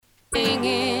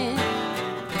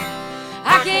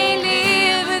I can't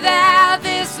live without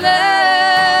this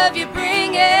love you're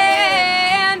bringing.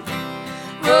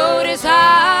 Road is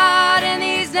hard and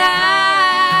these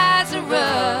nights are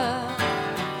rough,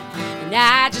 and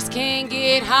I just can't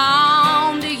get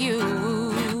home to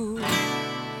you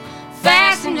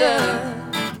fast enough.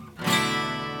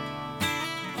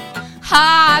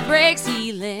 Heartbreak's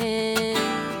healing,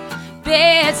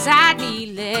 bedside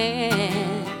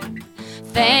kneeling,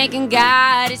 thanking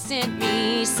God He sent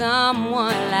me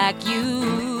someone like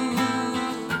you.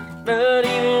 But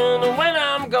even when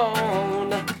I'm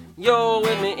gone, you're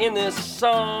with me in this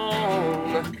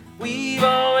song. We've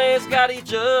always got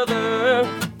each other.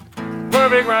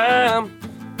 Perfect rhyme,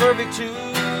 perfect tune.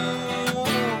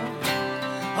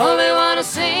 Only wanna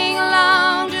sing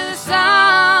along to the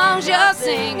songs you're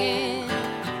singing.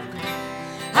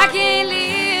 I can't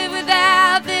live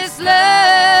without this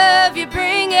love you're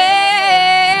bringing.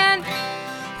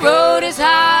 Road is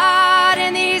hard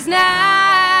and these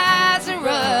nights are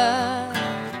rough,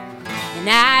 and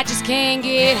I just can't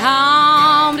get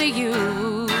home to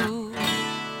you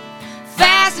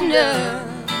fast enough.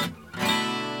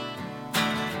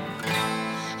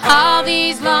 All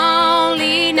these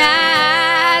lonely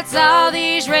nights, all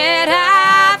these red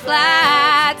hot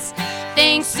flights,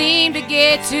 things seem to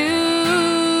get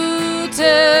too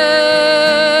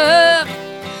tough.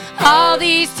 All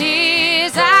these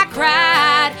tears I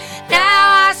cried,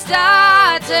 now I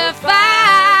start to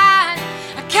find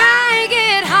I can't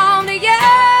get home to you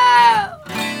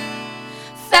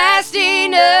fast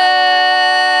enough.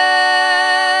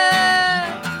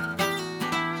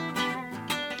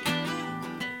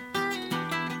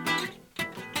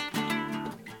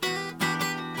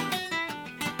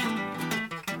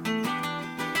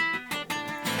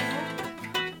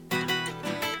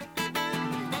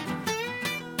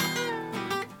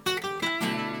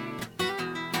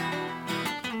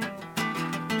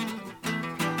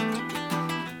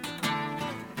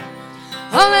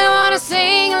 Only wanna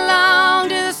sing along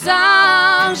to the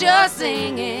songs you're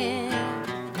singing.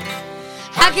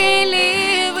 I can't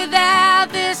live without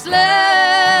this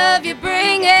love you're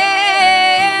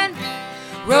bringing.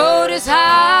 Road is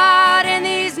hard and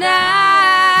these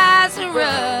nights are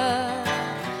rough,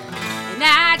 and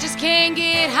I just can't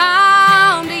get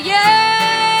home to you.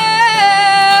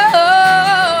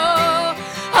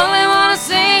 Only wanna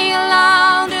sing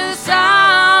along to the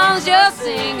songs you're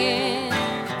singing.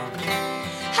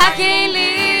 I can't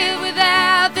live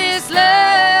without this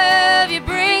love you're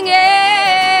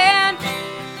bringing.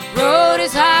 Road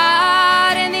is hard.